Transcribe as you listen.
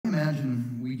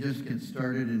we just get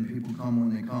started and people come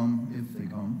when they come, if they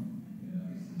come?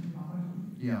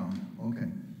 Yeah, okay.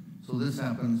 So this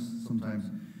happens sometimes.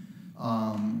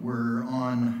 We're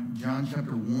on John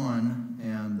chapter 1,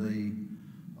 and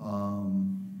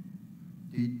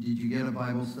did you get a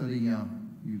Bible study? Yeah,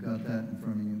 you got that in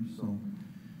front of you. So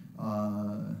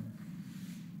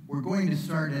we're going to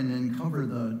start and then cover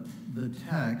the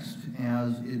text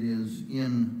as it is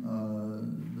in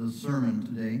the sermon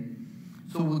today.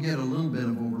 So we'll get a little bit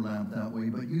of overlap that way,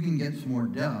 but you can get some more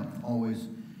depth always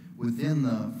within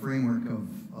the framework of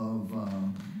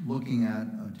looking at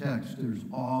a text. There's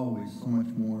always so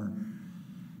much more.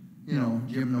 You know,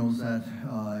 Jim knows that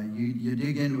you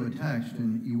dig into a text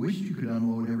and you wish you could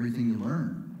unload everything you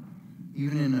learn.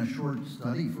 Even in a short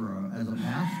study as a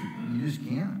pastor, you just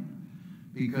can't.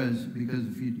 Because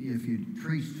if you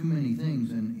trace too many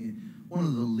things, and one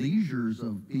of the leisures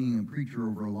of being a preacher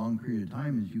over a long period of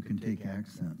time is you can take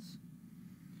accents,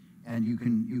 and you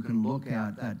can look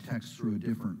at that text through a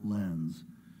different lens,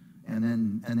 and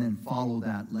then follow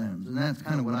that lens. And that's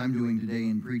kind of what I'm doing today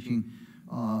in preaching,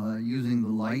 using the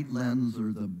light lens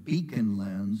or the beacon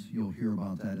lens. You'll hear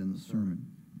about that in the sermon.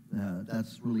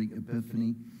 That's really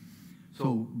Epiphany.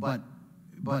 So, but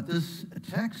this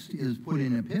text is put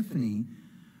in Epiphany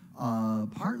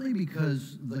partly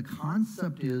because the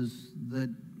concept is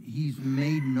that he's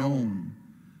made known.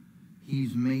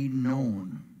 He's made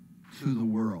known to the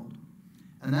world.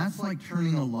 And that's like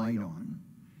turning a light on.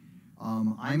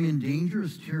 I'm in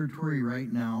dangerous territory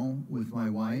right now with my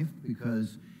wife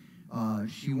because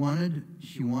she wanted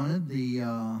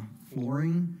the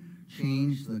flooring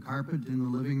changed. The carpet in the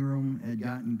living room has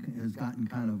gotten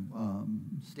kind of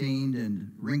stained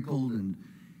and wrinkled, and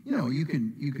you know, you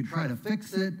could try to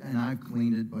fix it, and I've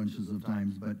cleaned it bunches of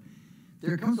times, but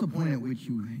there comes a point at which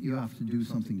you have to do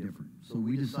something different. So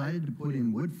we decided to put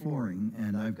in wood flooring,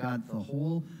 and I've got the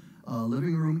whole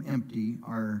living room empty.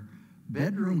 Our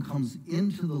bedroom comes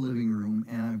into the living room,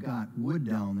 and I've got wood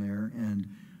down there, and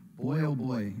boy, oh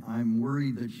boy, I'm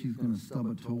worried that she's going to stub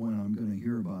a toe and I'm going to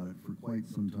hear about it for quite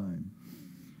some time.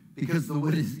 Because the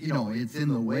wood is, you know, it's in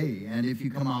the way. And if you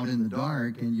come out in the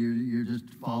dark and you're just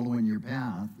following your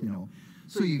path, you know.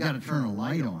 So you got to turn a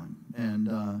light on. And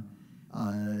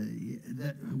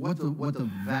what the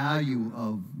value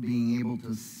of being able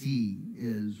to see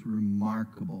is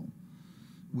remarkable.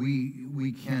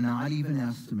 We cannot even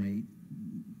estimate,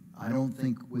 I don't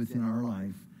think within our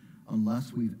life,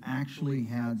 unless we've actually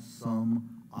had some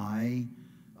eye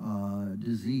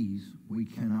disease, we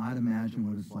cannot imagine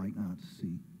what it's like not to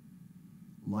see.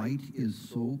 Light is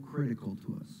so critical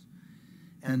to us.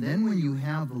 And then when you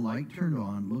have the light turned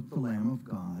on, look, the Lamb of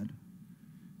God.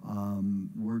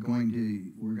 We're going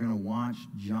to watch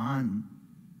John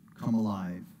come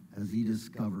alive as he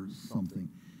discovers something.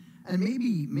 And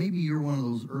maybe you're one of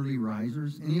those early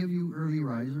risers. Any of you early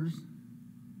risers?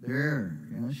 There,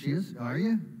 yeah, she is. Are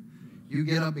you? You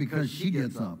get up because she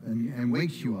gets up and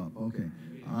wakes you up. Okay.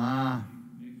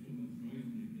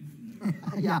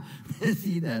 Yeah,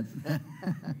 see, that's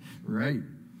right.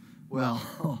 Well,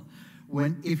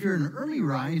 if you're an early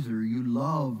riser, you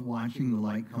love watching the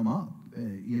light come up,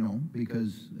 you know,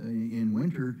 because in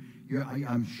winter,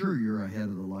 I'm sure you're ahead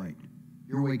of the light.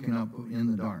 You're waking up in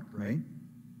the dark, right?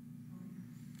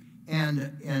 And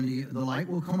the light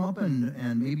will come up,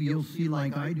 and maybe you'll see,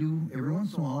 like I do every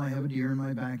once in a while, I have a deer in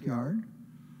my backyard.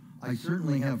 I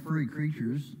certainly have furry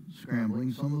creatures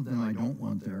scrambling. Some of them I don't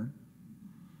want there.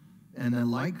 And the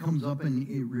light comes up and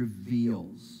it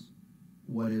reveals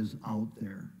what is out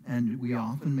there. And we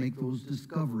often make those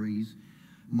discoveries.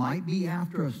 Might be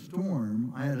after a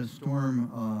storm. I had a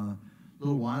storm a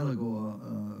little while ago,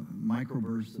 a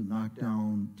microburst that knocked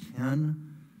down 10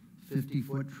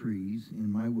 50-foot trees in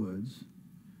my woods.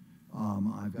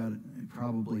 I've got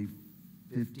probably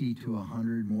 50 to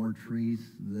 100 more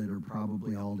trees that are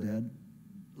probably all dead.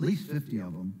 At least 50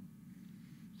 of them.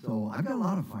 So I've got a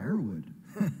lot of firewood.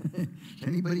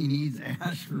 Anybody needs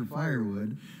ash for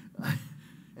firewood,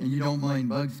 and you don't mind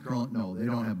bugs crawling? No, they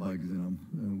don't have bugs in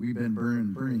them. We've been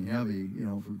burning heavy, you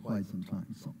know, for quite some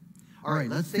time. So, all right,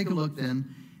 let's take a look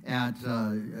then at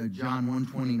John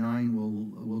 1:29.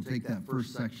 We'll take that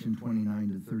first section, 29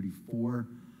 to 34.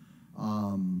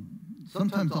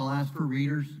 Sometimes I'll ask for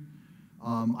readers.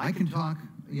 I can talk,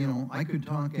 you know, I could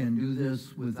talk and do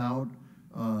this without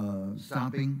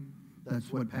stopping.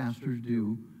 That's what pastors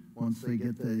do. Once they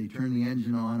turn the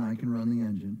engine on, I can run the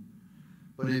engine.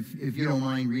 But if you don't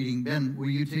mind reading, Ben, will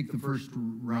you take the first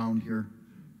round here?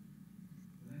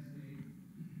 The next day,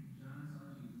 John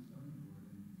saw Jesus coming toward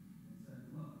him and said,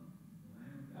 "Look, the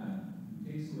Lamb of God, who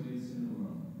takes away the sin of the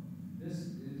world. This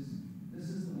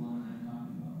is the one I'm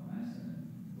talking about when I said,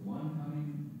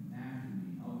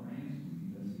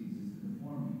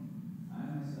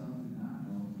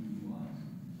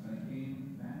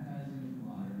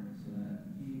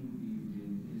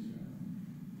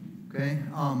 Okay.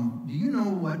 Do you know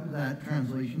what that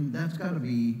translation? That's got to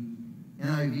be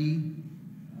NIV.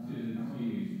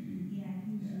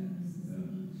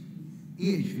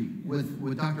 EHV.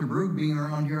 With Dr. Brugge being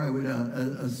around here, I would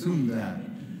assume that.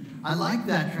 I like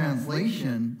that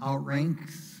translation.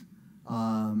 Outranks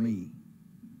me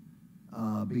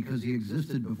because he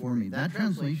existed before me. That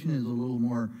translation is a little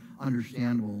more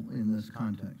understandable in this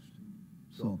context.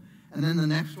 So, and then the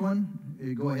next one,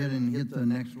 go ahead and hit the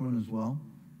next one as well.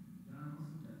 John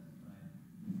also testified,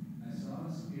 I saw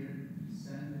the Spirit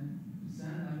descend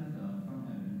like a dove from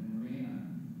heaven and remain on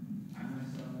him. I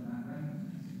myself did not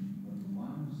recognize him, but the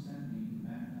one who sent me to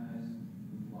baptize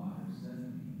with water said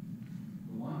to me,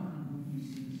 the one on whom you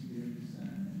see the Spirit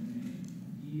descend and remain,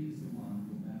 he is the one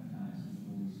who will baptize with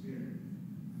the Holy Spirit.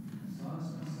 I saw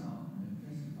this myself and have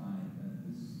testified that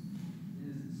this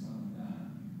is the Son of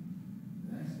God.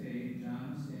 The next day,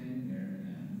 John was standing there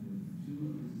again with two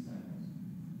of his disciples.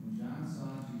 When John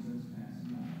saw Jesus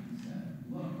passing by, he said,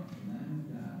 look, the Lamb of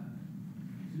God.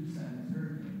 The two disciples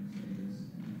heard him say this,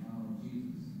 and they followed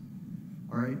Jesus.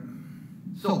 All right.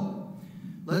 So,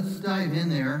 let's dive in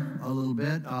there a little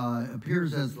bit.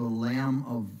 Appears as the Lamb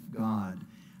of God.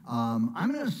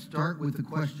 I'm going to start with the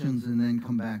questions and then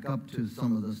come back up to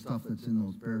some of the stuff that's in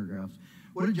those paragraphs.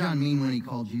 What did John mean when he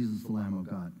called Jesus the Lamb of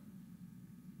God?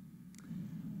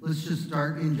 Let's just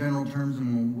start in general terms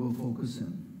and we'll focus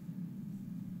in.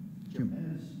 Jim.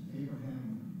 As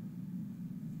Abraham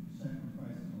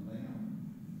sacrificed a lamb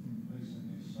in place of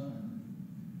his son,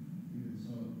 even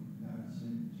so God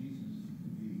sent Jesus to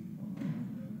be a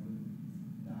lamb that would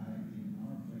die in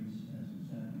our place as a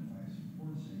sacrifice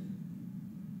for sin,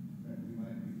 that we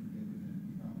might be forgiven and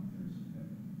become heirs of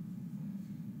heaven.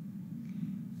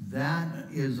 That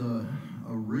is a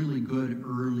really good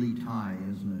early tie,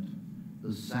 isn't it?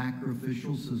 The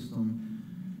sacrificial system.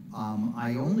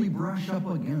 I only brush up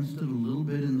against it a little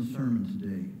bit in the sermon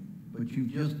today, but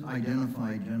you've just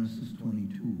identified Genesis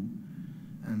 22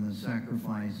 and the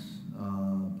sacrifice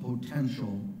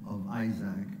potential of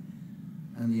Isaac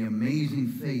and the amazing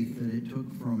faith that it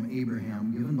took from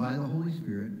Abraham, given by the Holy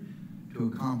Spirit,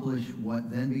 to accomplish what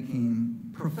then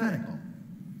became prophetical.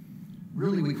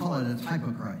 Really, we call it a type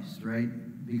of Christ, right?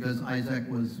 Because Isaac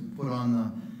was put on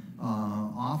the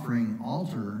offering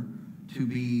altar to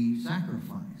be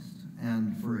sacrificed.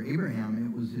 And for Abraham,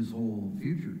 it was his whole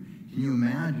future. Can you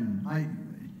imagine?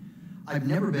 I've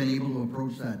never been able to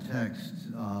approach that text,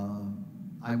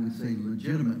 I would say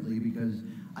legitimately, because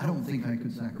I don't think I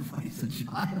could sacrifice a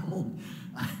child.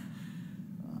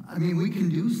 I mean, we can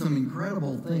do some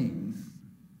incredible things,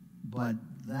 but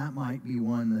that might be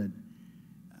one that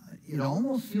it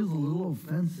almost feels a little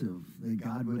offensive that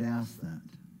God would ask that,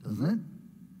 doesn't it?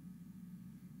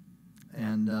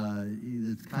 And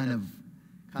it's kind of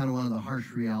one of the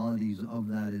harsh realities of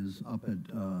that is up at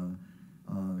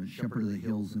Shepherd of the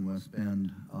Hills in West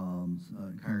Bend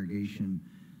congregation.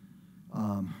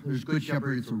 There's Good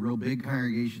Shepherd. It's a real big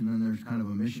congregation. Then there's kind of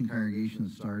a mission congregation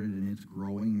that started, and it's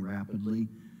growing rapidly.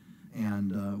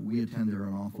 And we attend there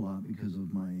an awful lot because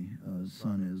of my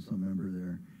son is a member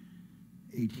there.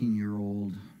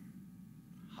 18-year-old,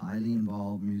 highly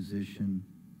involved musician,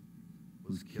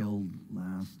 was killed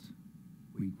last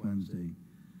week Wednesday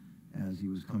as he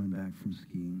was coming back from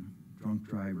skiing. Drunk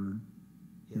driver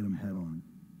hit him head on.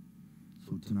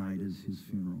 So tonight is his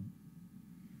funeral.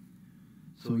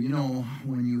 So, you know,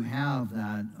 when you have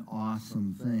that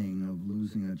awesome thing of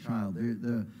losing a child,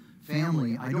 the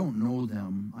family, I don't know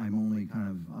them. I'm only kind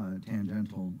of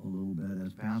tangential a little bit.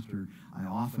 As pastor, I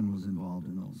often was involved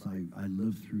in those. I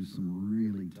lived through some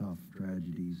really tough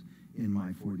tragedies in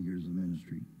my 40 years of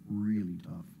ministry. Really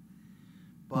tough.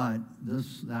 But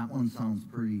that one sounds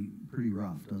pretty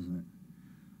rough, doesn't it?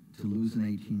 To lose an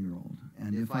 18-year-old.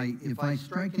 And if I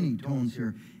strike any tones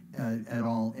here at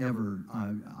all ever,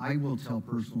 I will tell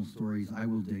personal stories. I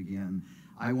will dig in.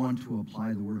 I want to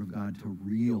apply the Word of God to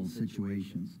real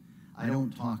situations. I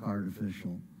don't talk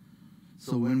artificial.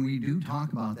 So when we do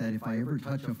talk about that, if I ever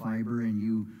touch a fiber and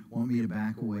you want me to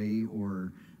back away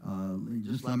or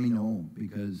just let me know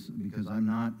because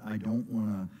I don't want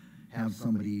to have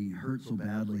somebody hurt so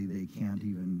badly they can't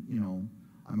even,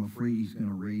 I'm afraid he's going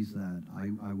to raise that.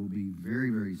 I will be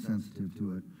very, very sensitive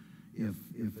to it if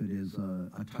it is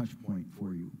a touch point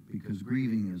for you, because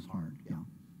grieving is hard, yeah.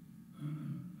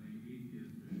 My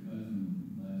atheist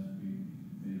cousin last week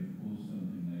made a post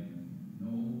something like,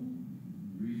 no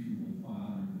reasonable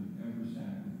father could ever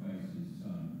sacrifice his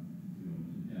son, to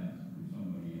death for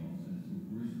somebody else. That's the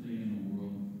worst thing in the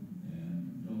world,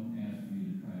 and don't ask me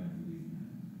to try to believe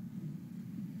that.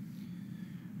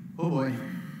 Oh boy. And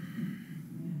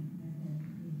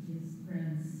his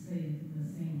friends say the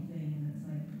same thing.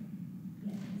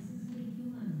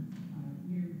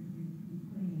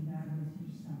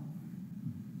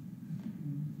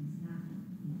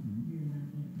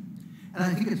 And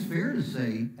I think it's fair to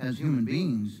say, as human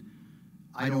beings,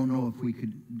 I don't know if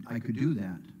I could do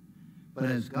that. But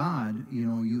as God,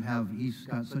 he's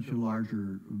got such a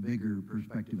larger, bigger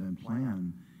perspective and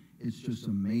plan. It's just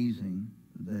amazing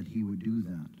that he would do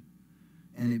that.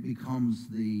 And it becomes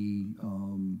the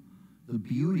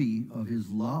beauty of his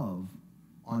love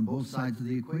on both sides of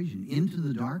the equation, into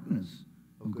the darkness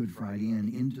of Good Friday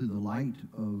and into the light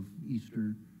of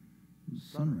Easter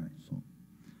sunrise. So,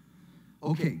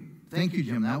 okay, thank you,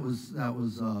 Jim. That was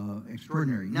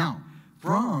extraordinary. Now,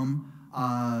 from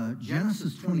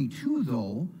Genesis 22,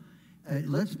 though,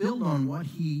 let's build on what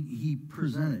he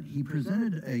presented. He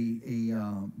presented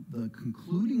the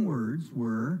concluding words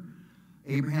were,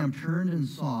 Abraham turned and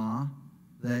saw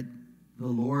that the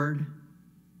Lord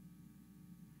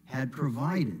had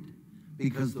provided,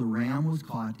 because the ram was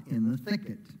caught in the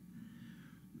thicket.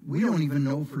 We don't even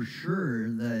know for sure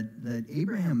that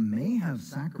Abraham may have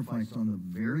sacrificed on the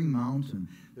very mountain.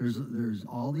 There's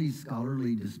all these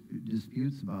scholarly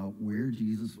disputes about where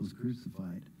Jesus was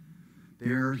crucified.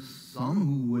 There are some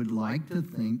who would like to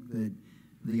think that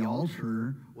the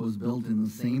altar was built in the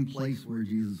same place where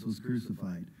Jesus was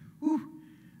crucified. Whew.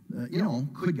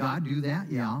 Could God do that?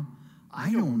 Yeah. I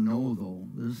don't know, though.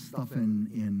 This stuff in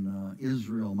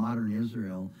Israel, modern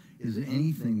Israel, is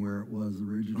anything where it was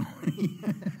originally.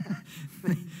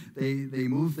 They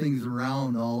move things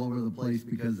around all over the place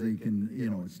because they can,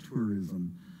 it's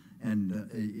tourism.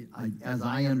 And as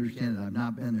I understand it, I've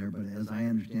not been there, but as I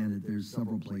understand it, there's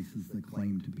several places that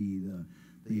claim to be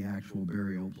the actual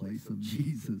burial place of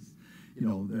Jesus.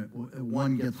 That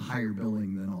one gets higher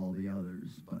billing than all the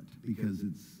others, but because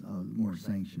it's more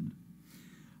sanctioned.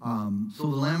 So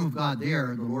the Lamb of God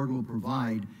there, the Lord will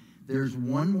provide. There's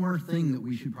one more thing that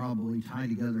we should probably tie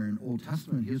together in Old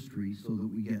Testament history so that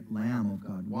we get Lamb of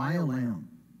God. Why a lamb?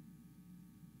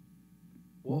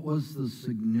 What was the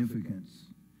significance?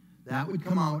 That would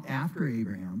come out after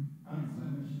Abraham.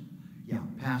 Yeah,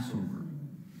 Passover.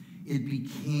 It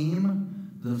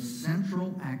became the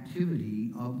central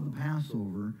activity of the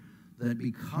Passover, that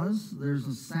because there's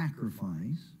a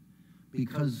sacrifice,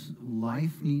 because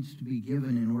life needs to be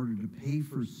given in order to pay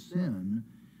for sin,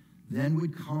 then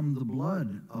would come the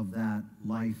blood of that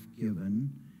life given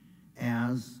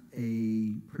as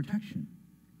a protection.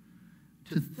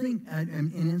 To think,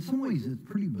 and in some ways it's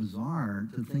pretty bizarre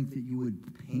to think that you would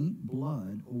paint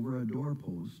blood over a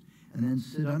doorpost and then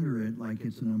sit under it like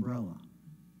it's an umbrella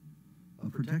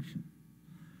of protection.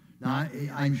 Now,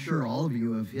 I'm sure all of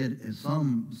you have hit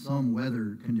some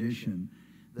weather condition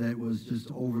that was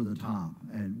just over the top,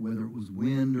 and whether it was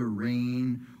wind or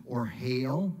rain or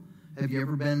hail. Have you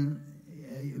ever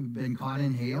been caught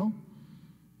in hail?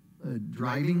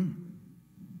 Driving?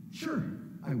 Sure,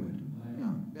 I would.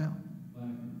 Yeah.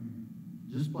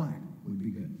 Just black would be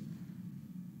good.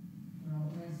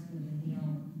 Well, as for the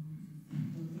hail,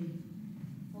 we'll take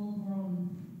full-grown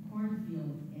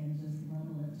cornfield and just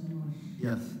level it to mush.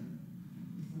 Yes.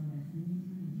 We saw that many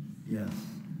times. Yes.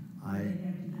 They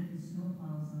have to get the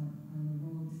snowplows on the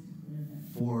roads to clear that.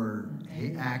 For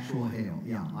actual hail,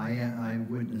 yeah. I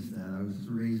witnessed that. I was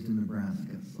raised in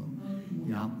Nebraska, so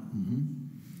yeah. Mm-hmm.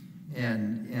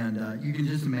 And you can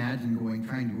just imagine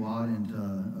trying to go out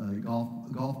into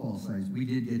golf ball size. We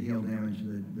did get hail damage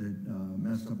that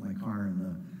messed up my car and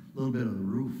a little bit of the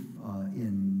roof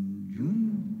in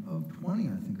June of 20, I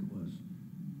think it was.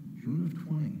 June of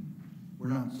 20. We're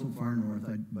not so far north,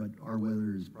 but our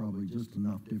weather is probably just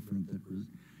enough different that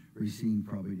Racine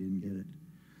probably didn't get it.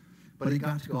 But it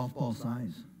got to golf ball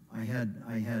size. I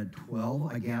had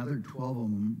 12. I gathered 12 of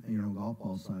them, golf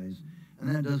ball size,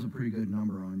 and that does a pretty good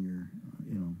number on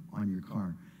your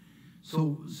car.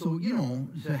 So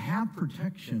to have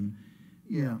protection,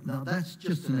 now that's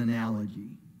just an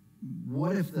analogy.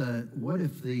 What if the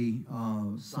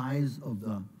size of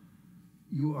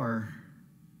you are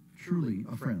truly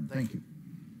a friend? Thank you.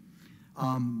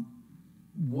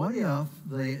 What if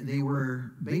they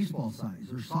were baseball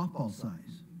size or softball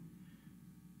size,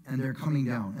 and they're coming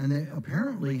down, and they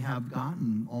apparently have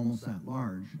gotten almost that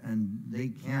large, and they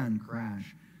can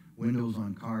crash windows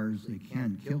on cars, they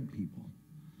can kill people.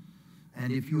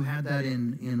 And if you had that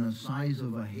in a size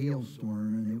of a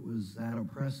hailstorm and it was that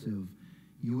oppressive,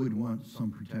 you would want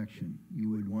some protection. You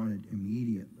would want it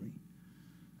immediately.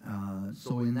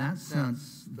 So in that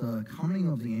sense, the coming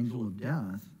of the angel of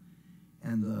death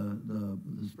and the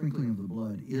sprinkling of the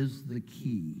blood is the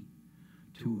key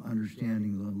to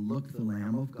understanding the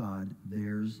Lamb of God,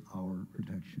 there's our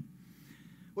protection.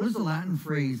 What does the Latin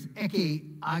phrase ecce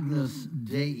agnus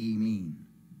Dei mean?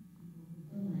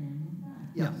 The Lamb of God.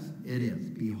 Yes, it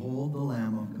is. Behold the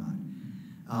Lamb of God.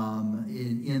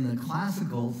 In the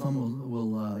classical, some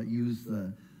will use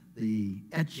the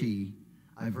etchy.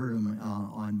 I've heard them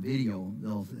on video.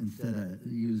 They'll, instead of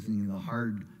using the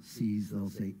hard C's, they'll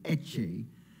say etche,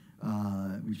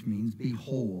 which means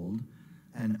behold.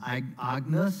 And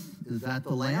Agnus, is that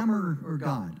the Lamb or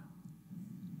God?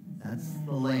 That's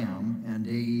the Lamb, and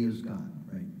Dei is God,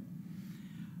 right?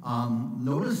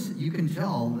 Notice, you can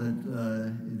tell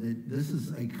that this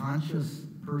is a conscious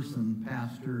person,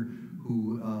 pastor,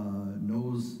 who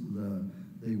knows the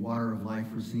Water of Life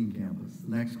Racine campus.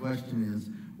 The next question is,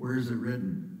 where is it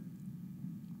written?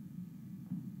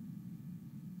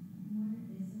 What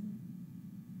isn't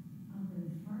up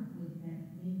in front with that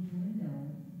big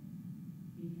window,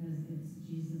 because it's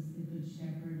Jesus the Good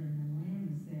Shepherd and the Lamb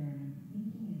is there, and I'm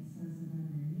thinking it says it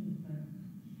underneath, but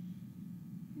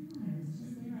I was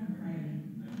just there on Friday.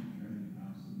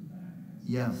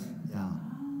 Yes, yeah.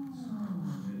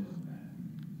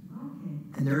 Oh, okay.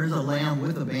 And there is a lamb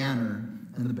with a banner,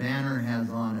 and the banner has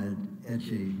on it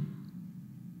etche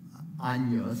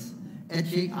años,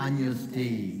 etche años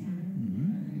Dei.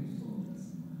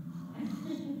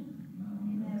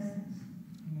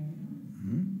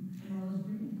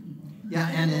 Yeah,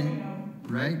 and then,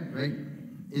 right.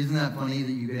 Isn't that funny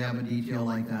that you could have a detail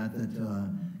like that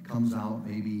comes out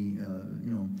maybe,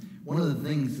 one of the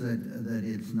things that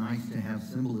it's nice to have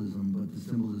symbolism, but the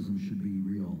symbolism should be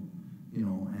real,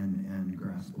 and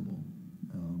graspable.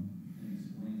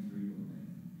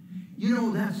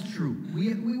 That's true.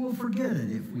 We will forget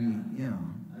it if we,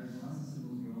 There's lots of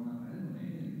symbols growing up. I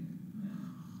didn't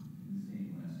know anything in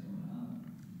stained glass growing up.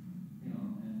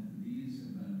 And these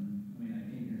have been, I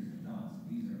came here as adults.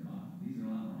 These are a lot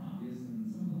more obvious than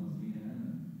some of those we had.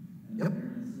 And the Yep.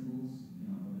 pyramid symbols,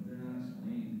 but if they're not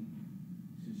explained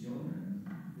to children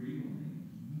frequently,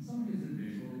 some kids are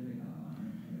visual, they pick up on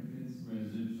it. Other kids,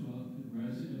 Res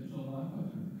ipsa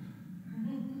loquitur.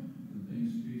 The thing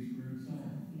speaks for itself.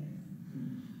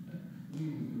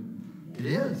 It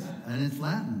is, and it's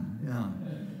Latin, yeah.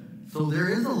 So there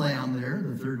is a lamb there,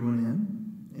 the third one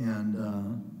in, and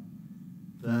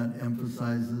that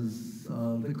emphasizes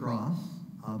the cross,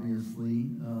 obviously.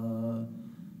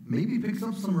 Maybe picks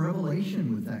up some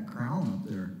revelation with that crown up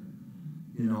there,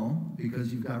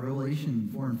 because you've got Revelation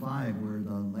 4 and 5 where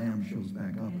the lamb shows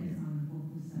back up And it's again. on the book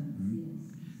with 7 seals.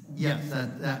 So Yes,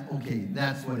 okay,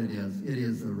 that's what it is. It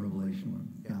is the Revelation one,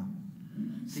 yeah.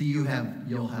 See, you'll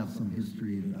have some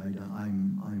history that I'm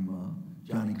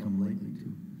Johnny come lately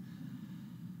too.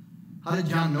 How did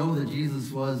John know that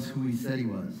Jesus was who he said he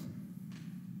was?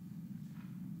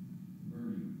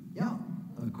 Yeah,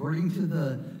 according to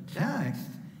the text,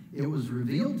 it was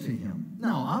revealed to him.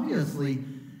 Now, obviously,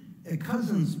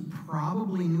 cousins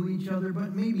probably knew each other,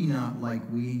 but maybe not like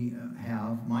we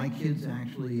have. My kids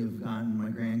actually my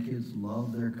grandkids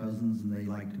love their cousins, and they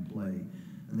like to play,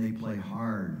 and they play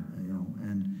hard,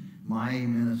 and my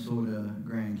Minnesota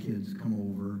grandkids come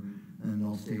over, and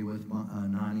they'll stay with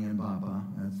Nani and Papa,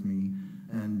 that's me,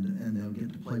 and they'll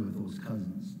get to play with those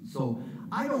cousins. So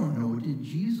I don't know, did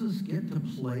Jesus get to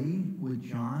play with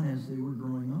John as they were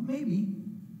growing up? Maybe.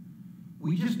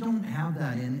 We just don't have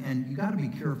that in, and you got to be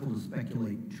careful to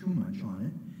speculate too much on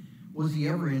it. Was he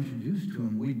ever introduced to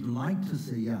him? We'd like to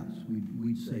say yes.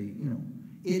 We'd say,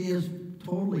 it is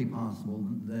totally possible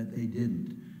that they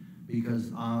didn't,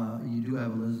 because you do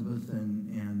have Elizabeth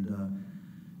and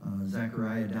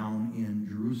Zechariah down in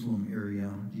Jerusalem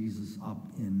area, Jesus up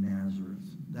in Nazareth.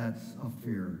 That's a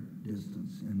fair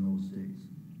distance in those days.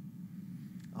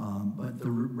 But the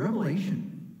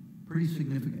revelation, pretty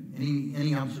significant.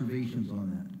 Any observations on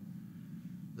that?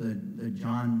 That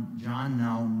John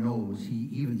now knows, he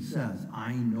even says,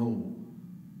 I know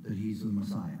that he's the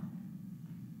Messiah.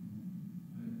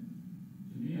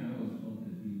 To me, I always felt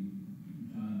that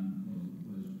John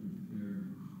was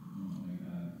prepared, by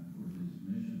God for his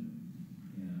mission.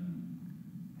 And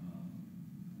I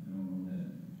don't know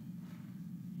that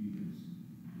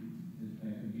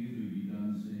that could easily be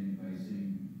done by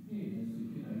saying, hey, that's the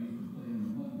kid I used to play in the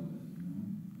mud with,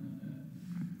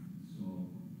 So,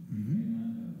 may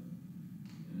not have.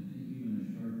 And I think even a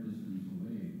short distance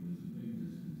away was a big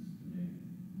distance today.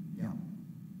 Yeah.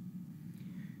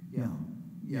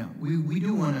 We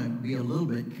do want to be a little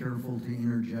bit careful to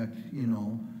interject,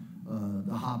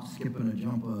 the hop, skip, and a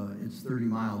jump, it's 30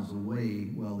 miles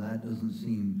away. Well, that doesn't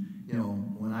seem,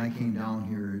 when I came down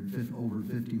here at over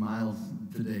 50 miles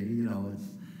today,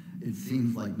 it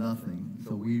seems like nothing.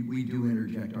 So we do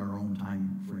interject our own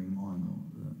time frame on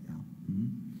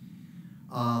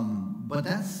but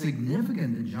that's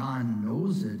significant that John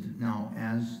knows it now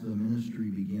as the ministry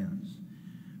begins.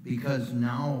 Because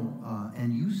now,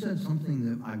 and you said something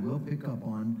that I will pick up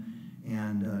on,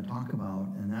 and talk about,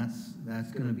 and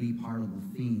that's going to be part of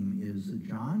the theme, is that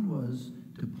John was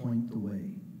to point the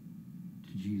way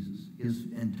to Jesus. His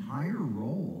entire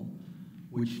role,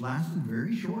 which lasted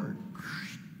very short,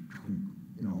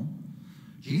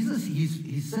 Jesus,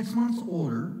 he's 6 months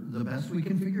older, the best we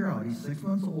can figure out. He's 6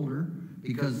 months older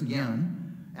because, again,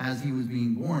 as he was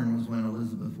being born was when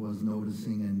Elizabeth was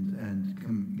noticing and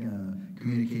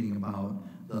communicating about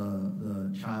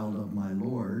the child of my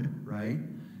Lord, right,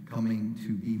 coming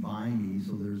to be by me.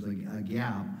 So there's a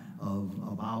gap of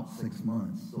about 6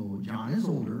 months. So John is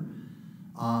older.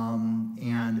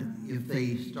 And if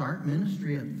they start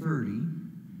ministry at 30,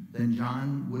 then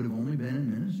John would have only been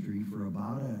in ministry for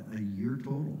about a year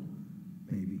total,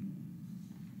 maybe.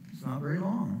 It's not very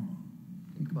long.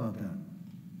 Think about that.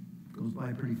 Goes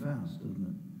by pretty fast, doesn't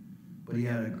it? But he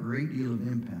had a great deal of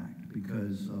impact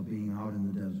because of being out in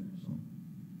the desert. So,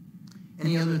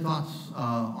 any other thoughts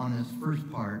on this first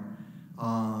part?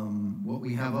 What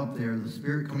we have up there, the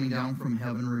Spirit coming down from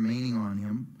heaven, remaining on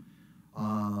him.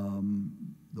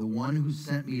 The one who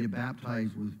sent me to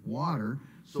baptize with water.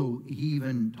 So he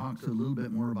even talks a little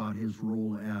bit more about his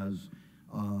role as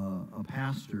a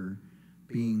pastor,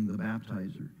 being the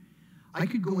baptizer. I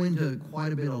could go into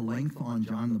quite a bit of length on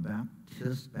John the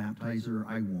Baptist, baptizer.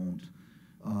 I won't.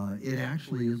 It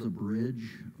actually is a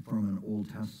bridge from an Old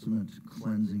Testament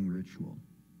cleansing ritual.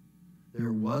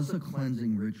 There was a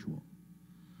cleansing ritual,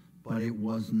 but it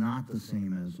was not the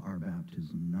same as our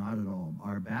baptism, not at all.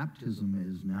 Our baptism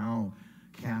is now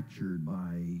captured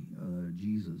by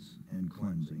Jesus and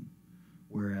cleansing,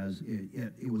 whereas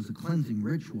it was a cleansing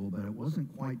ritual, but it wasn't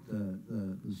quite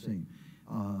the same.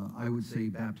 I would say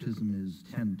baptism is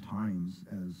 10 times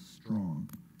as strong.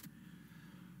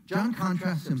 John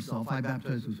contrasts himself, I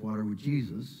baptize with water, with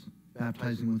Jesus,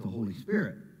 baptizing with the Holy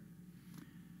Spirit.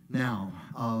 Now,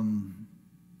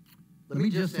 let me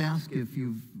just ask if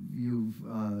it's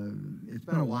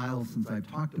been a while since I've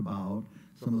talked about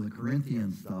some of the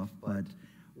Corinthian stuff, but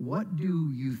what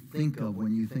do you think of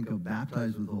when you think of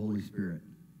baptized with the Holy Spirit?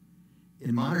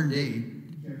 In modern day,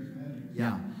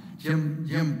 yeah,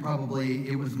 Jim probably,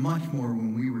 it was much more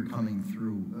when we were coming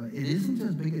through. It isn't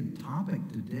as big a topic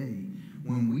today.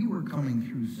 When we were coming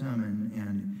through Semin,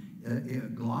 and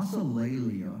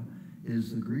glossolalia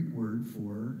is the Greek word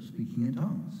for speaking in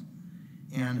tongues.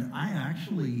 And I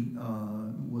actually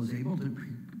was able to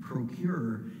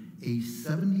procure a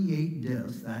 78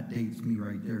 disc, that dates me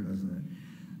right there, doesn't it,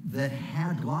 that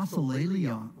had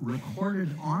glossolalia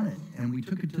recorded on it. And we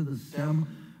took it to the STEM,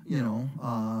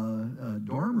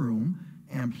 dorm room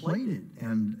and played it.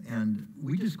 And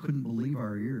we just couldn't believe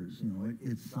our ears.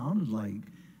 It sounded like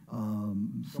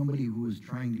somebody who was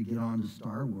trying to get on to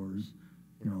Star Wars.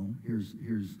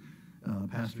 Here's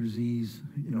Pastor Z's,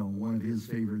 one of his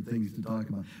favorite things to talk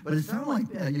about. But it sounded like,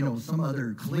 some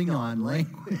other Klingon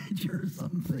language or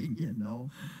something,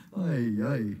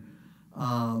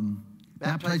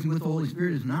 Baptizing with the Holy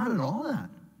Spirit is not at all that.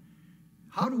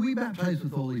 How do we baptize with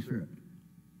the Holy Spirit?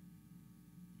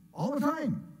 All the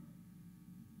time.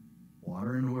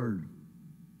 Water and Word,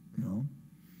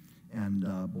 And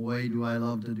boy, do I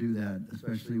love to do that,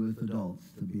 especially with adults,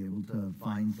 to be able to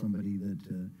find somebody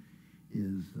that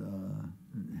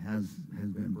has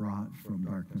been brought from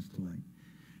darkness to light.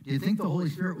 Do you think the Holy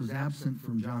Spirit was absent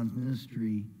from John's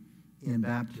ministry in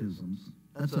baptisms?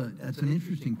 That's an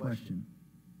interesting question.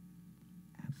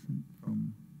 Absent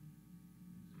from...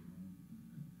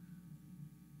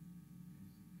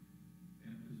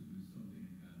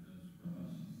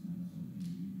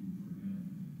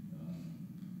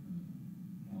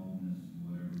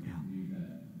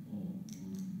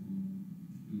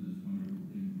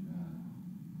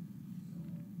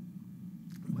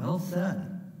 Well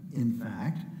said, in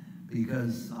fact,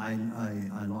 because I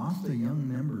lost a young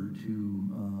member to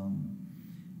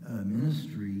a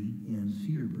ministry in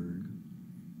Cedarburg,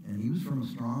 and he was from a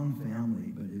strong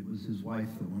family, but it was his wife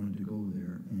that wanted to go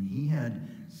there, and he had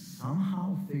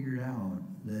somehow figured out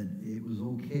that it was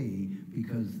okay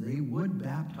because they would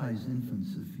baptize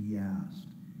infants if he asked.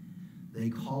 They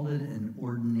called it an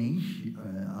ordination,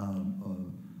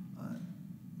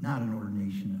 not an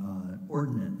ordination,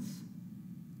 ordinance.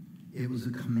 It was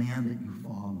a command that you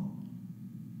follow.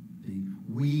 See?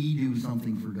 We do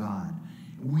something for God.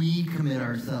 We commit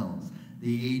ourselves.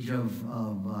 The age of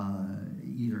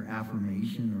either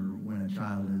affirmation or when a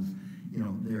child is,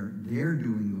 they're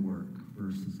doing the work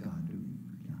versus God doing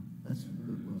the work. Yeah, that's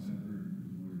good.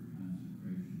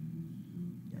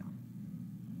 Yeah.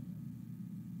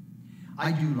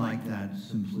 I do like that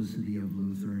simplicity of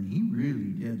Luther, and he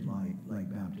really did like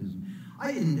baptism.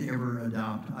 I didn't ever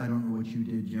adopt, I don't know what you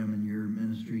did, Jim, in your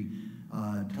ministry.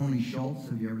 Tony Schultz,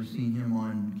 have you ever seen him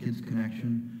on Kids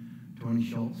Connection? Tony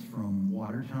Schultz from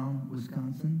Watertown,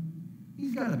 Wisconsin.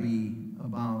 He's got to be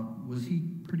about, was he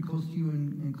pretty close to you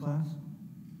in class?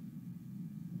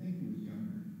 I think he was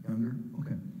younger. Younger?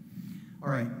 Okay. All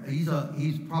right.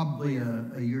 He's probably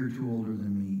a year or two older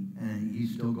than me, and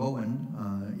he's still going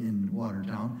in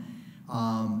Watertown.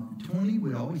 Tony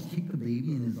would always take the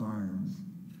baby in his arms,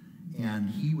 and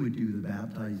he would do the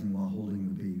baptizing while holding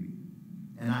the baby.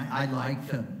 And I like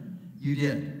to, you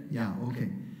did, yeah, okay.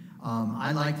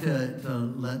 I like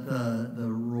to let the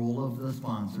role of the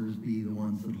sponsors be the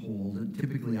ones that hold it.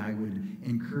 Typically, I would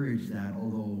encourage that,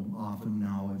 although often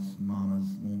now it's mamas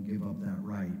won't give up that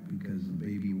right because the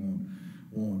baby won't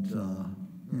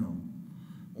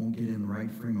get in the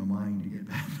right frame of mind to get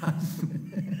baptized.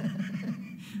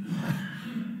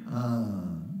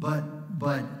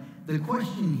 But the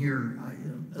question here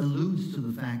alludes to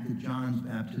the fact that John's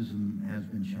baptism has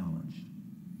been challenged.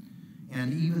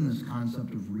 And even this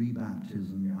concept of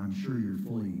rebaptism, I'm sure you're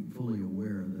fully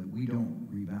aware that we don't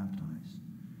rebaptize.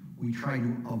 We try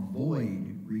to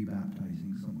avoid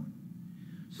rebaptizing someone.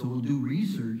 So we'll do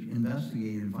research,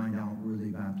 investigate, and find out were they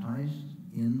baptized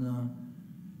in the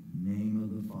name of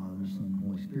the Father, Son, and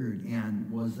Holy Spirit, and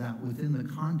was that within the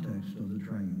context of the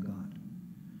triune God?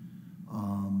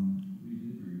 We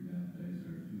did rebaptize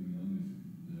our two youngest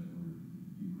that were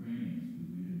Ukrainians,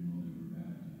 but we didn't know they were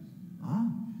baptized.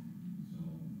 So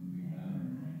we I got have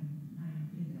them. nine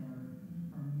kids that were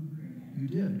from Ukraine. You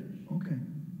did? Okay.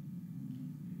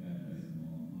 We baptized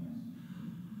them all at once.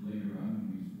 Later on,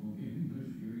 when we spoke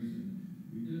English, Gary said,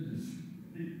 we did this.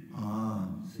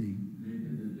 See. They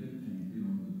did the dip tank, to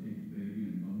take the baby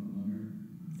and bump it under.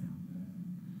 Yeah.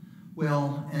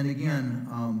 Well, and again,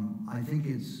 I think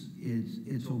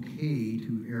it's okay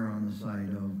to err on the side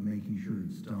of making sure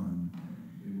it's done.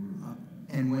 They were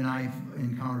And when I've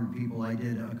encountered people, I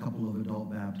did a couple of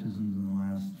adult baptisms in the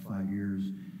last 5 years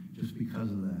just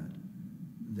because of that.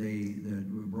 They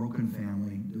were a broken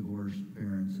family, divorced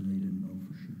parents, and they didn't know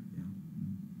for sure. Yeah.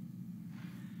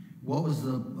 What was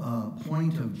the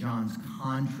point of John's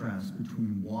contrast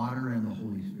between water and the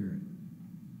Holy Spirit?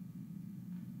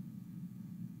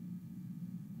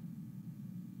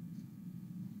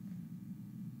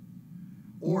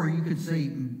 Or you could say,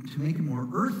 to make it more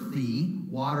earthy,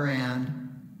 water and,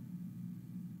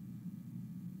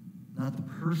 not the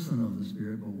person of the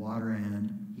Spirit, but water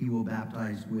and, he will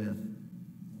baptize with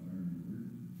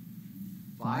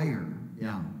fire.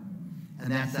 Yeah.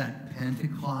 And that's that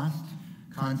Pentecost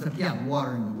concept. Yeah,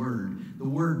 water and the Word. The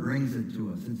Word brings it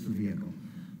to us. It's the vehicle.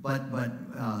 But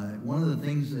one of the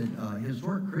things that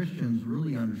historic Christians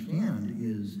really understand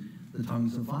is the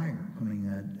tongues of fire coming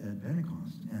at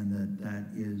Pentecost, and that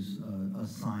is a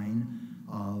sign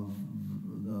of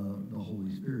the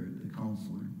Holy Spirit, the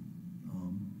Counselor.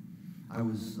 I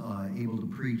was able to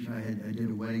preach. I did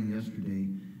a wedding yesterday,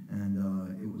 and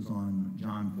it was on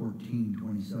John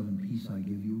 14:27. Peace I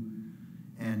give you.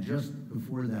 And just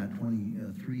before that,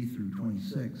 23 through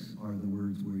 26 are the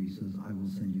words where he says, I will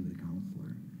send you the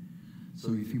Counselor.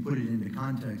 So if you put it into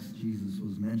context, Jesus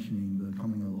was mentioning the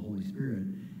coming of the Holy Spirit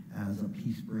as a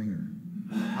peace bringer.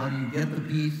 How do you get the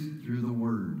peace? Through the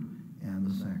Word and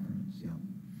the sacraments. Yeah.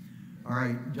 All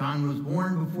right, John was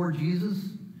born before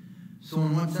Jesus. So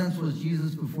in what sense was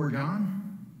Jesus before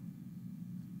John?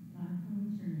 God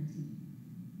from eternity.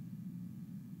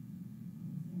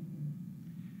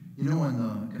 You know, in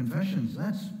the confessions,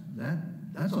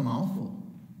 that's a mouthful.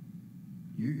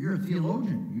 You're a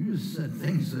theologian. You just said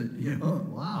things that,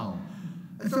 wow.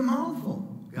 It's a mouthful.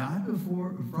 God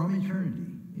from eternity.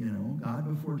 God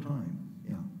before time.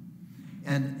 Yeah.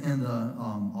 And the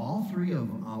all three of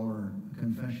our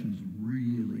confessions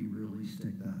really, really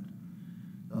stick that.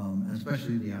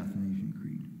 Especially the Athanasian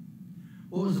Creed.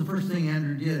 What was the first thing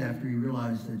Andrew did after he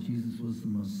realized that Jesus was the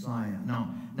Messiah?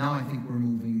 Now I think we're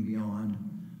moving beyond.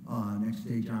 Next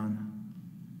day, John.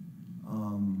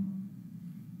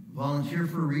 Volunteer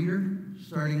for a reader,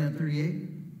 starting at 38.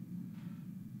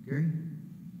 Gary?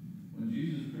 When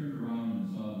Jesus turned around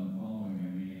and saw them following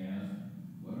him, he asked,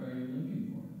 what are you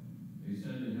looking for? They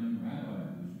said to him,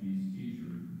 Rabbi, which means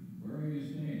teacher, where are you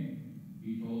staying?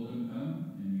 He told them,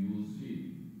 come and you will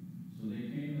see. So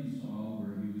they came and saw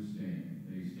where he was staying.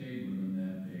 They stayed with him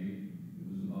that day. It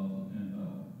was about the 10th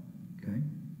hour. Okay.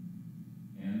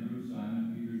 Andrew,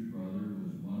 Simon Peter's brother,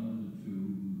 was one of the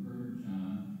two who heard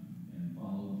John and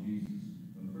followed Jesus.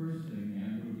 The first thing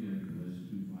Andrew did was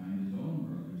to find his own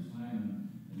brother, Simon,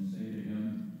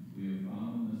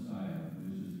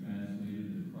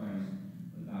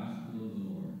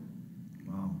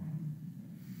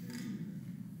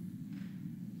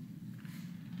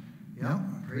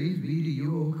 praise be to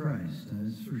you, O Christ.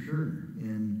 That's for sure.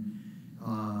 And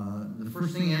the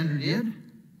first thing Andrew did,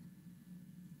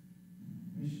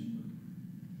 Mission.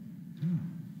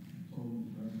 Told his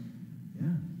brother.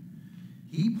 yeah,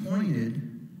 he pointed,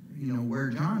 where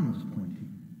John was pointing.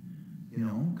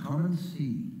 Come and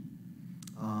see.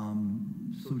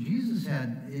 So Jesus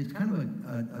it's kind of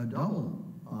a double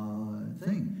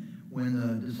thing. When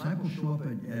the disciples show up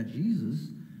at Jesus,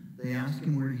 they ask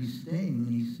him where he's staying, and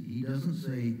he doesn't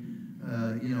say,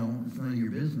 it's none of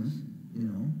your business,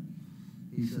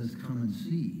 He says, come and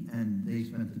see. And they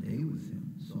spent the day with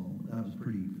him. So that was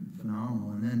pretty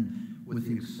phenomenal. And then with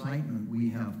the excitement, we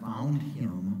have found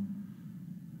him,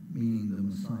 meaning the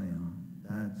Messiah.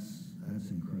 That's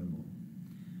incredible.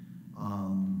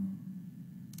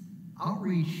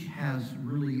 Outreach has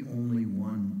really only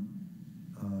one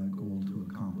goal to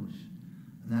accomplish,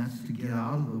 and that's to get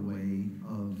out of the way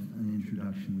of an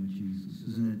introduction with Jesus.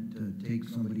 Isn't it to take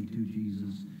somebody to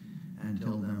Jesus and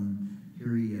tell them,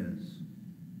 here he is,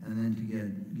 and then to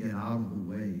get out of the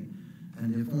way.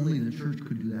 And if only the church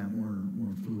could do that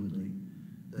more fluidly,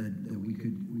 that we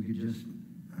could just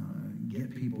get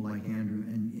people like Andrew.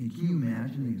 And can you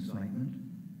imagine the excitement?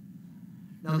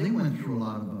 Now, they went through a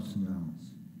lot of ups and downs.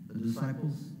 The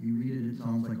disciples, you read it, it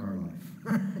sounds like our life.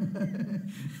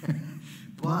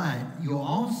 But you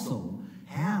also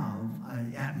have,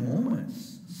 at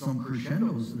moments, some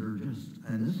crescendos that are just,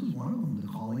 and this is one of them, the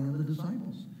calling of the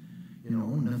disciples.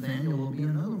 Nathaniel will be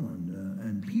another one,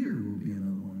 and Peter will be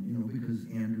another one, because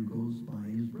Andrew goes by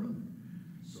his brother.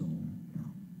 So,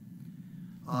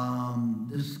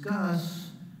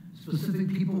 discuss specific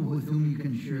people with whom you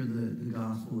can share the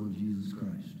gospel of Jesus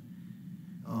Christ.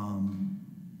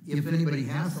 If anybody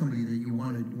has somebody that you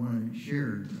want to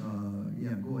share,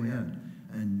 go ahead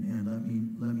and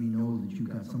let me know that you've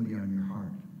got somebody on your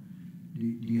heart. Do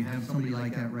you have somebody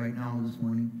like that right now this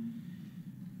morning?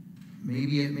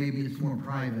 Maybe it's more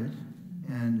private,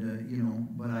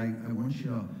 and but I want you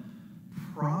to,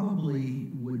 probably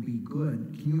would be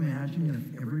good. Can you imagine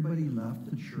if everybody left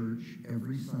the church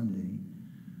every Sunday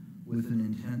with an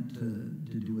intent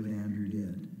to do what Andrew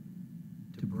did,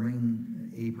 to bring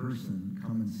a person,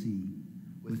 come and see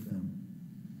with them?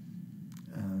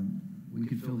 We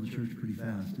could fill the church pretty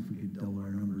fast if we could double our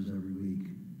numbers every week.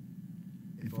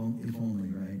 If only,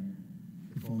 right?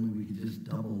 If only we could just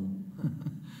double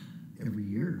every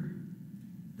year.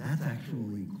 That's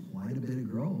actually quite a bit of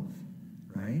growth,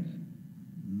 right?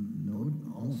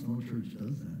 Almost no church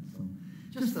does that. So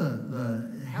just the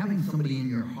having somebody in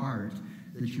your heart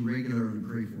that you regularly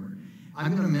pray for.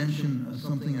 I'm going to mention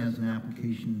something as an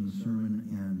application in the sermon,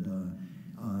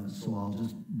 and so I'll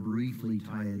just briefly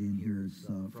tie it in here. It's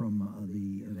from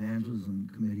the Evangelism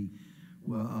Committee.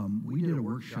 Well, we did a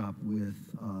workshop with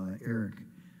Eric,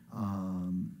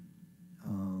 and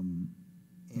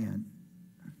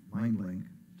mind blank,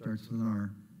 starts with an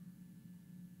R.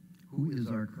 Who is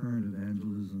our current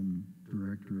evangelism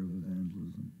director of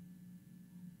evangelism?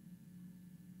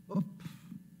 Oh,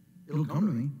 it'll come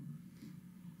to me.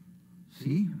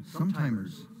 See?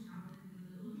 Sometimers.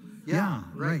 Yeah,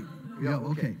 right. Yeah,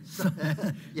 okay. So,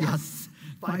 yes,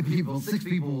 5 people, 6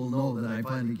 people will know that I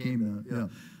finally came to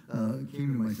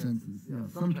my senses. Yeah,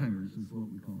 sometimers is what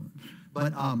we call it.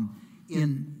 But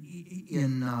in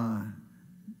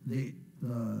the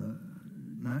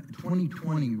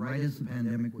 2020, right as the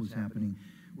pandemic was happening,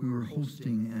 we were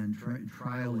hosting and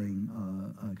trialing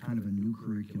kind of a new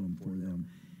curriculum for them.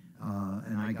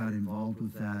 And I got involved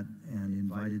with that and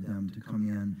invited them to come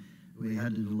in. We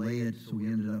had to delay it, so we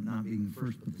ended up not being the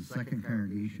first but the second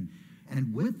congregation.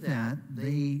 And with that,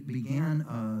 they began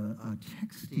a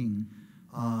texting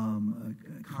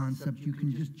concept. You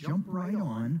can just jump right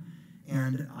on,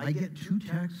 and I get 2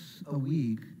 texts a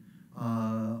week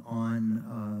on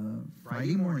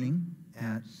Friday morning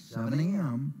at 7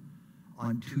 a.m.,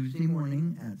 on Tuesday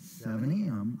morning at 7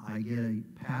 a.m., I get a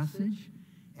passage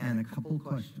and a couple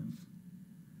questions.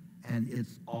 And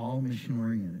it's all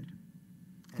mission-oriented.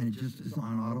 And it just is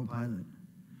on autopilot.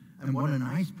 And what a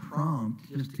nice prompt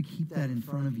just to keep that in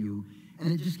front of you.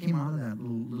 And it just came out of that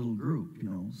little group,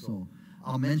 So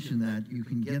I'll mention that you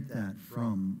can get that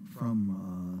from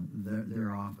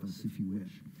their office if you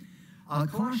wish.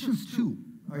 Colossians 2,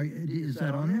 is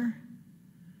that on there?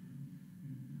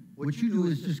 What you do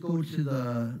is just go to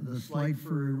the slide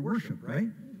for worship,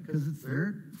 right? Because it's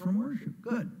there from worship.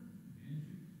 Good.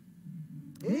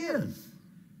 It is.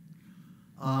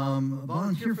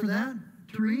 Volunteer for that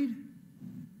to read?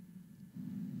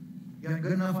 You got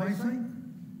good enough eyesight?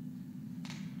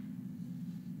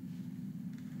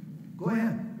 Go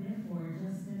ahead. Therefore,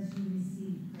 just as you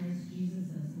received Christ Jesus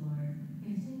as Lord,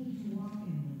 continue to walk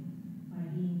in him by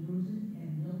being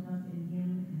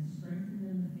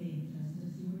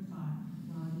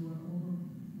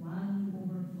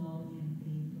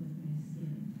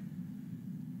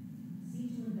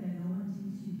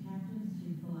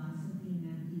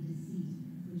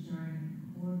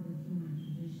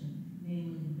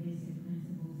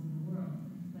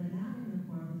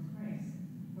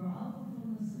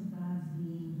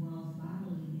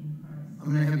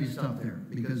stuff there,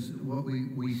 because what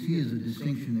we see is a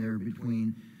distinction there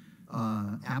between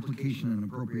application and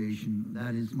appropriation.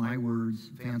 That is my words,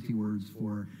 fancy words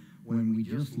for when we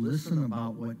just listen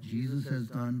about what Jesus has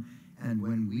done and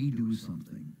when we do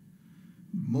something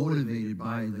motivated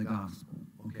by the gospel.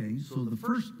 Okay, so the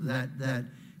first, that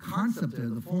concept there,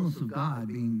 the fullness of God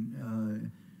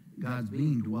being God's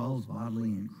being dwells bodily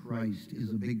in Christ, is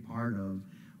a big part of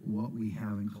what we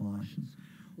have in Colossians.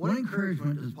 What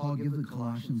encouragement does Paul give the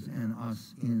Colossians and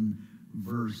us in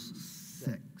verse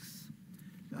 6?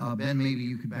 Ben, maybe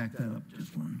you could back that up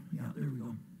just one. Yeah, there we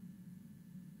go.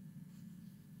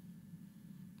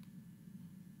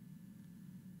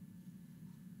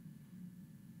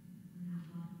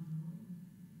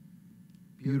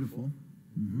 Beautiful.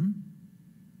 Mm-hmm.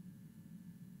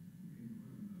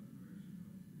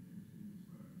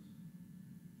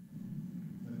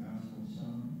 The gospel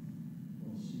son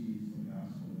will see the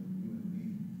gospel in you and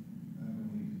me, not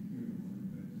only to hear the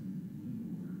word, but to live the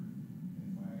word,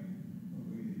 and by the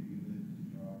way that you live to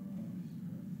draw others to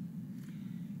Christ.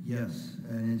 Yes,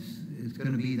 and it's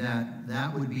going to be that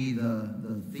would be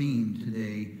the theme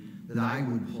today that I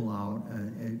would pull out.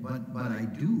 But I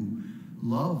do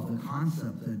love the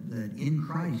concept that in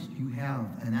Christ you have,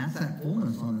 and that's that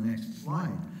fullness on the next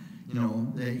slide. You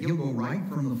know, that he'll go right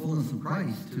from the fullness of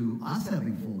Christ to us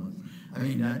having fullness. I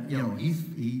mean, that, you know,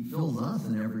 he fills us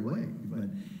in every way,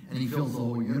 and he fills the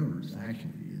whole universe,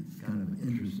 actually. It's kind of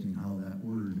interesting how that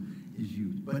word is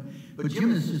used. But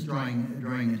Jim is just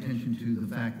drawing attention to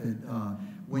the fact that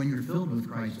when you're filled with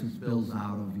Christ, it spills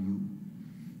out of you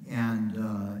and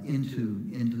into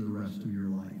the rest of your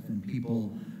life. And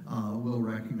people will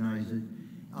recognize it.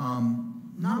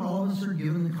 Not all of us are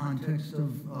given the context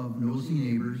of nosy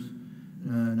neighbors.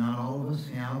 Not all of us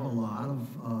have a lot of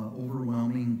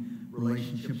overwhelming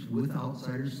relationships with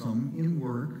outsiders, some in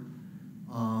work.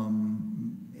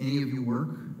 Any of you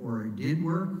work or did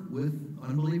work with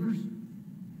unbelievers?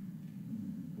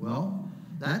 Well,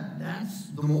 that's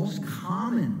the most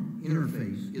common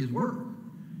interface is work.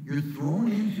 You're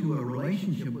thrown into a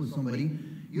relationship with somebody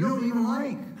you don't even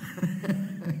like,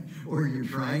 or you're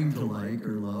trying to like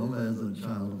or love as a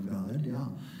child of God, yeah.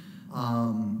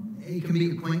 It can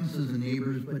be acquaintances and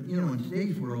neighbors, but, you know, in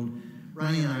today's world,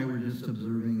 Ronnie and I were just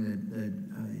observing that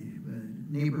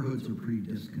neighborhoods are pretty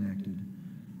disconnected,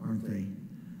 aren't they?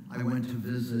 I went to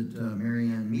visit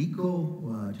Marianne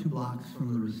Miko, 2 blocks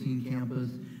from the Racine campus,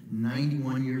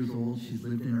 91 years old. She's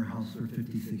lived in her house for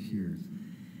 56 years.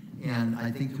 And I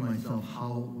think to myself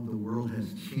how the world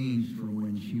has changed from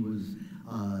when she was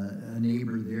a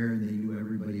neighbor there and they knew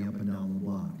everybody up and down the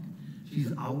block.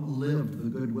 She's outlived the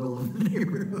goodwill of the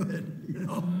neighborhood, you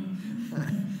know.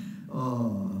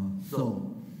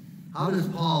 So, how does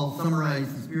Paul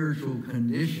summarize the spiritual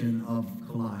condition of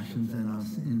Colossians and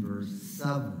us in verse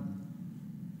 7?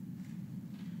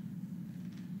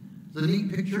 It's a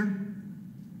neat picture.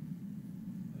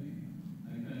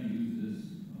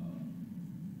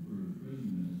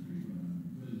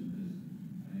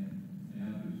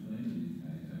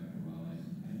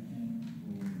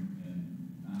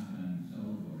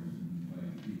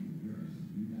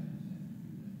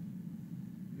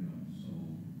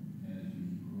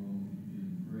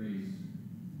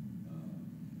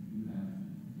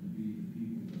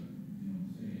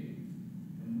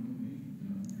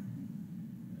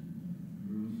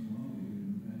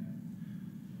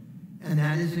 And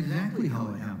that is exactly how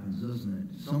it happens, doesn't it?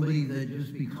 Somebody that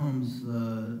just becomes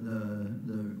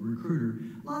the recruiter.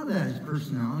 A lot of that is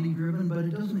personality driven, but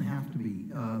it doesn't have to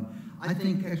be. I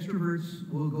think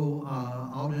extroverts will go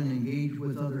out and engage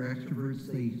with other extroverts.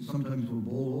 They sometimes will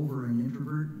bowl over an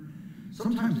introvert.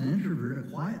 Sometimes an introvert, a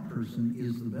quiet person,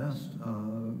 is the best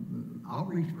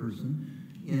outreach person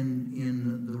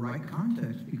in the right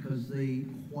context because they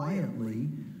quietly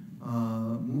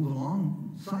move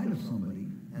alongside of somebody.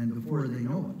 And before they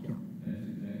know it, yeah. That's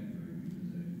exactly right,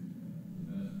 because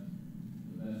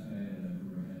the best guy that I've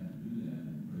ever had to do that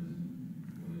in prison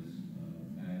was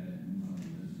a guy that knew how to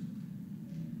listen.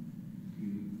 And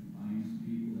he would find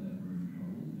people that were in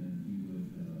trouble, and he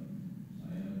would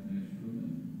side up next to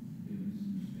them and give them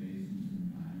some space and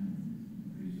some time.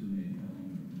 And pretty soon they'd tell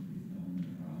them their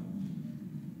problems.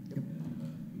 Yep.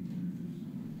 And he'd introduce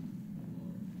them to the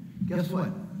Lord. Guess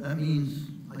what? That means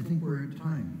I think we're at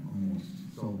time almost.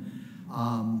 So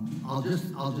I'll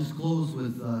just close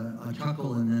with a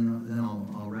chuckle, and then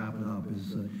I'll wrap it up.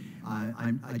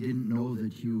 I didn't know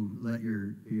that you let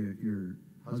your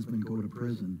husband go to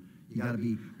prison. You got to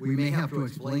be. We may have to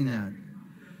explain that.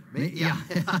 Yeah,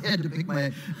 I had to pick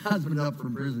my husband up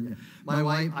from prison. My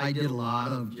wife, I did a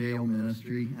lot of jail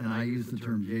ministry, and I use the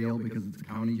term jail because it's a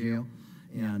county jail.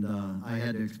 And I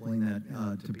had to explain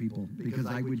that to people because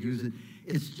I would use it.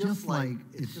 It's just like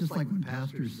when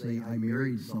pastors say, I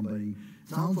married somebody. It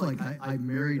sounds like I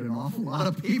married an awful lot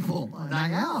of people, and I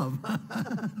have.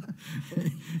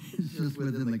 It's just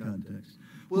within the context.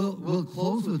 We'll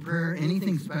close with prayer.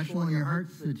 Anything special in your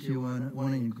hearts that you want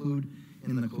to include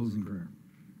in the closing prayer?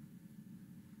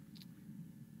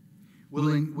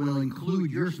 We'll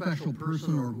include your special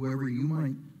person or whoever you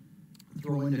might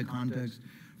throw into context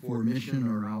for mission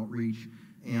or outreach.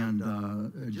 And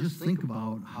just think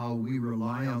about how we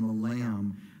rely on the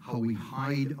Lamb, how we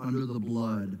hide under the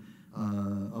blood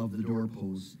of the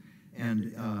doorposts.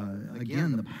 And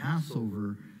again, the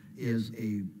Passover is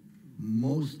a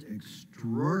most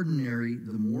extraordinary,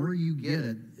 the more you get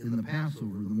it in the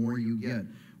Passover, the more you get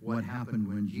what happened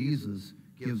when Jesus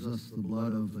gives us the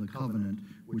blood of the covenant,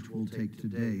 which we'll take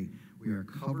today. We are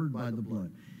covered by the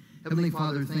blood. Heavenly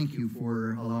Father, thank you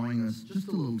for allowing us just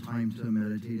a little time to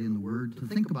meditate in the Word, to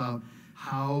think about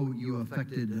how you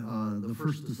affected the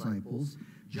first disciples.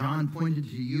 John pointed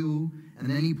to you, and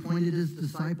then he pointed his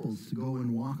disciples to go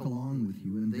and walk along with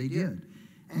you, and they did.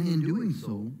 And in doing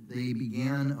so, they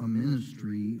began a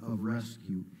ministry of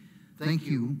rescue. Thank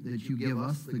you that you give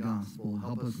us the gospel.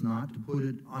 Help us not to put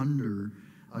it under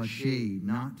a shade,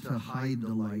 not to hide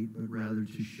the light, but rather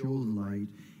to show the light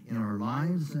in our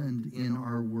lives and in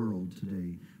our world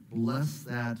today. Bless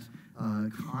that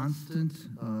constant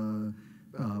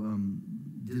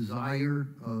desire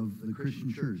of the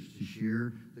Christian church to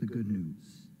share the good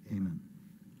news. Amen.